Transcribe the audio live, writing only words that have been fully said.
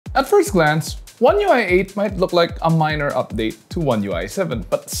At first glance, One UI 8 might look like a minor update to One UI 7,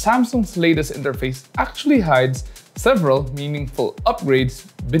 but Samsung's latest interface actually hides several meaningful upgrades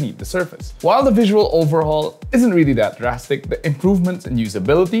beneath the surface. While the visual overhaul isn't really that drastic, the improvements in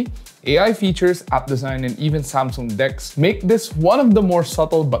usability, AI features, app design, and even Samsung DeX make this one of the more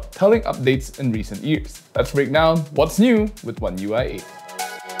subtle but telling updates in recent years. Let's break down what's new with One UI 8.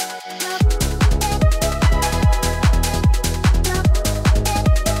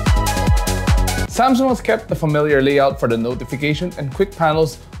 Samsung has kept the familiar layout for the notification and quick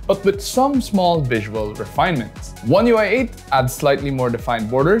panels, but with some small visual refinements. One UI 8 adds slightly more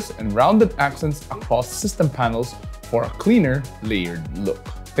defined borders and rounded accents across system panels for a cleaner, layered look.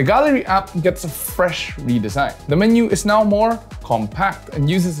 The Gallery app gets a fresh redesign. The menu is now more compact and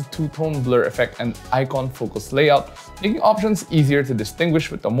uses a two-tone blur effect and icon-focused layout, making options easier to distinguish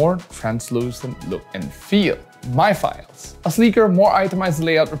with a more translucent look and feel. My Files. A sleeker, more itemized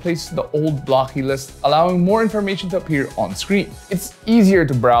layout replaces the old blocky list, allowing more information to appear on screen. It's easier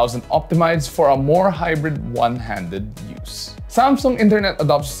to browse and optimize for a more hybrid one-handed use. Samsung Internet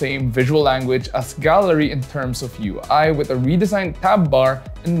adopts the same visual language as Gallery in terms of UI, with a redesigned tab bar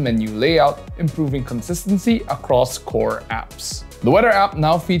and menu layout, improving consistency across core apps. The Weather app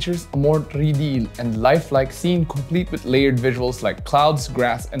now features a more 3D and lifelike scene, complete with layered visuals like clouds,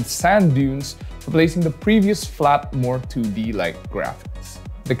 grass, and sand dunes, replacing the previous flat, more 2D-like graphics.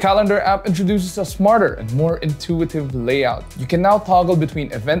 The Calendar app introduces a smarter and more intuitive layout. You can now toggle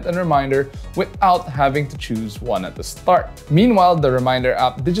between event and reminder without having to choose one at the start. Meanwhile, the Reminder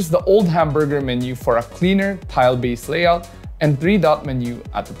app ditches the old hamburger menu for a cleaner, tile-based layout and 3-dot menu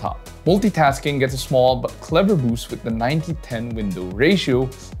at the top. Multitasking gets a small but clever boost with the 90-10 window ratio,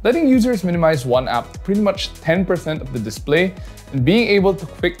 letting users minimize one app to pretty much 10% of the display and being able to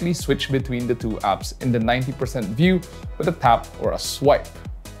quickly switch between the two apps in the 90% view with a tap or a swipe.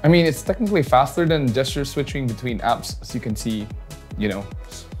 I mean, it's technically faster than gesture switching between apps, as you can see,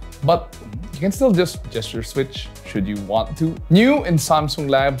 but you can still just gesture switch should you want to. New in Samsung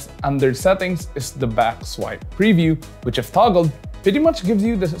Labs under Settings is the back swipe preview, which if toggled, pretty much gives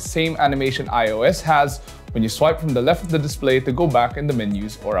you the same animation iOS has when you swipe from the left of the display to go back in the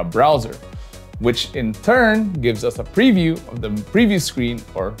menus or a browser, which in turn gives us a preview of the previous screen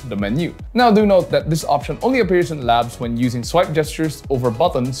or the menu. Now do note that this option only appears in Labs when using swipe gestures over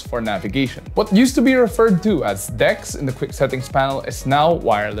buttons for navigation. What used to be referred to as DeX in the quick settings panel is now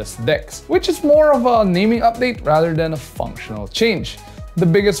wireless DeX, which is more of a naming update rather than a functional change. The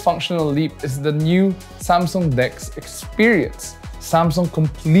biggest functional leap is the new Samsung DeX experience. Samsung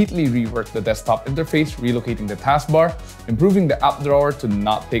completely reworked the desktop interface, relocating the taskbar, improving the app drawer to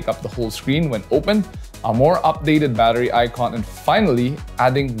not take up the whole screen when opened, a more updated battery icon, and finally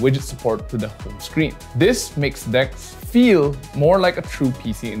adding widget support to the home screen. This makes DeX feel more like a true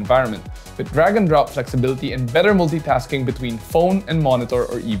PC environment, with drag and drop flexibility and better multitasking between phone and monitor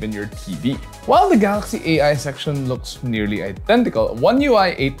or even your TV. While the Galaxy AI section looks nearly identical, One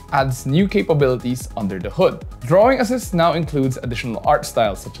UI 8 adds new capabilities under the hood. Drawing Assist now includes additional art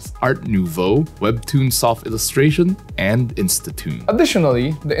styles such as Art Nouveau, Webtoon Soft Illustration, and Instatune.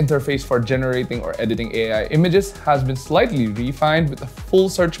 Additionally, the interface for generating or editing AI images has been slightly refined with a full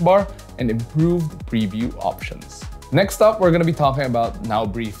search bar and improved preview options. Next up, we're going to be talking about now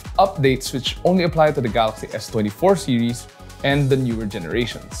brief updates which only apply to the Galaxy S24 series and the newer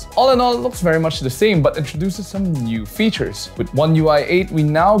generations. All in all, it looks very much the same but introduces some new features. With One UI 8, we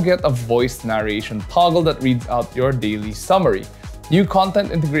now get a voice narration toggle that reads out your daily summary. New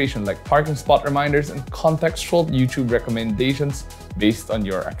content integration like parking spot reminders and contextual YouTube recommendations based on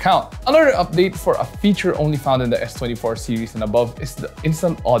your account. Another update for a feature only found in the S24 series and above is the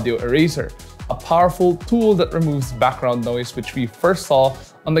Instant Audio Eraser, a powerful tool that removes background noise which we first saw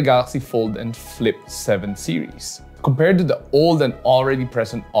on the Galaxy Fold and Flip 7 series. Compared to the old and already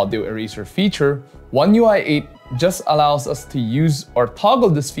present audio eraser feature, One UI 8 just allows us to use or toggle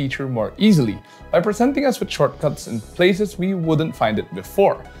this feature more easily by presenting us with shortcuts in places we wouldn't find it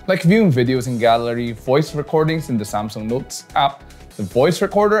before, like viewing videos in Gallery, voice recordings in the Samsung Notes app, the voice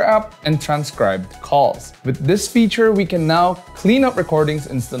recorder app, and transcribed calls. With this feature, we can now clean up recordings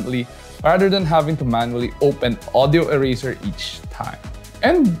instantly rather than having to manually open Audio Eraser each time.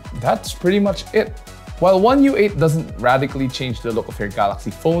 And that's pretty much it. While One UI 8 doesn't radically change the look of your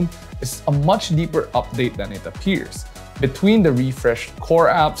Galaxy phone, it's a much deeper update than it appears. Between the refreshed core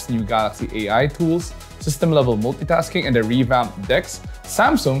apps, new Galaxy AI tools, system-level multitasking, and the revamped DeX,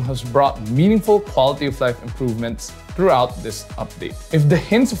 Samsung has brought meaningful quality of life improvements throughout this update. If the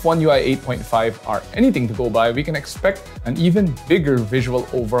hints of One UI 8.5 are anything to go by, we can expect an even bigger visual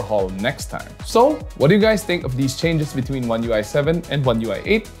overhaul next time. So, what do you guys think of these changes between One UI 7 and One UI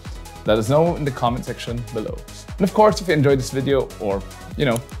 8? Let us know in the comment section below. And of course, if you enjoyed this video or,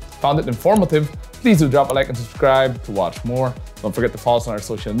 found it informative, please do drop a like and subscribe to watch more. Don't forget to follow us on our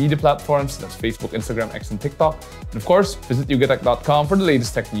social media platforms. That's Facebook, Instagram, X, and TikTok. And of course, visit yugatech.com for the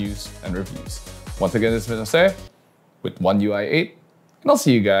latest tech news and reviews. Once again, this has been Jose with One UI 8, and I'll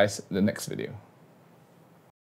see you guys in the next video.